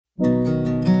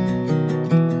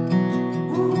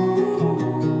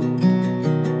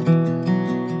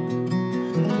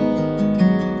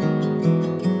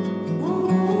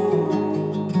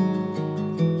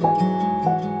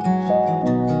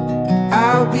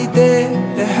be there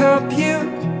to help you.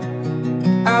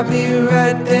 I'll be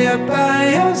right there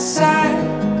by your side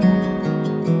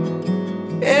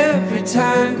every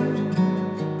time.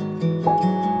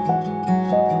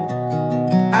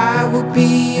 I will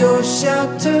be your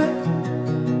shelter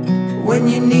when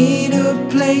you need a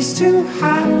place to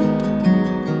hide.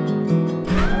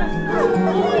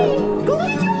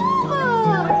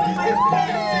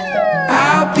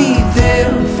 I'll be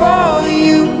there for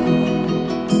you.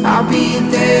 I'll be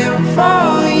there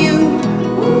for you.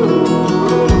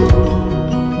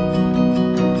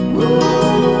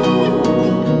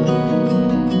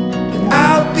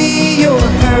 I'll be your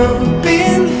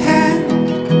helping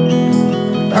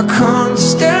hand, a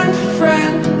constant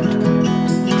friend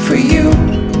for you.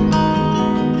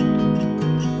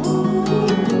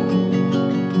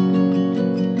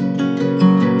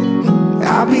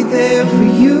 I'll be there for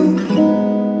you.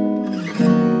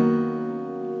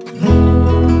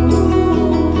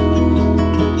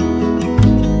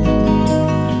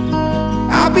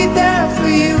 I'll be there for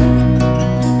you.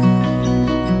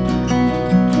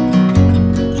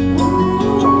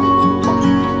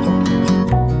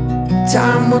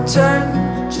 Time will turn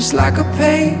just like a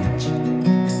page,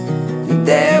 and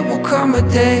there will come a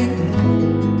day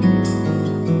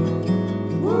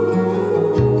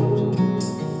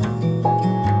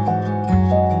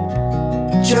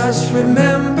just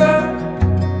remember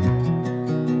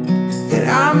that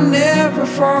I'm never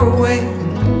far away.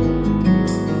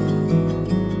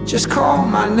 Just call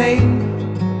my name.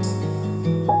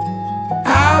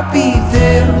 I'll be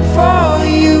there for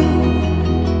you.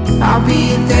 I'll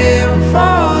be there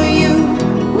for you.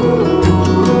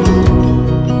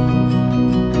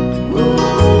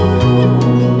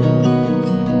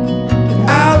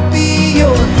 I'll be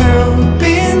your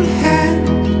helping hand,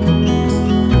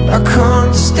 a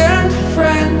constant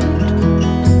friend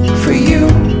for you.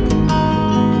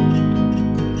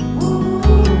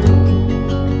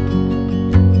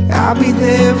 I'll be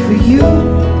there for you.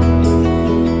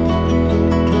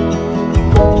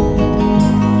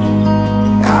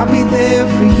 I'll be there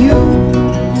for you.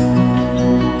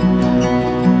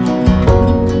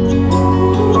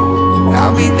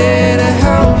 I'll be there to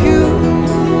help you.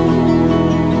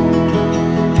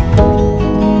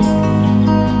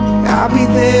 I'll be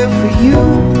there for you.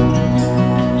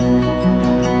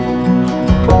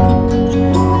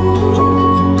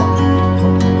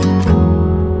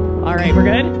 All right, we're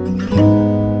good?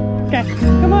 Okay,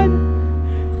 come on.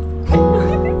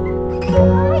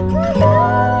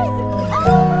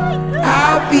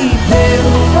 I'll be there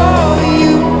for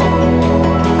you.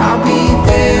 I'll be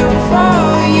there for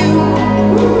you.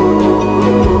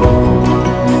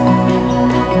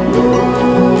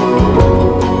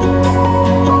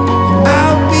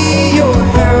 I'll be your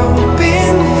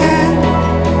helping hand,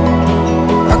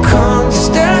 a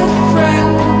constant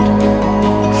friend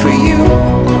for you.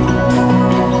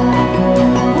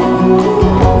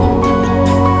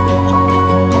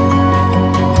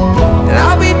 And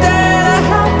I'll be there to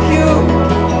help you.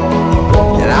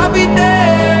 And I'll be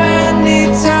there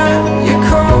anytime you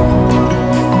call.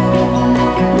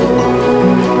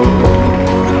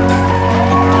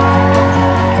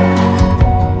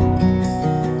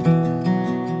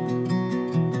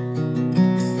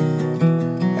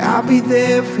 I'll be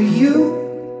there for you.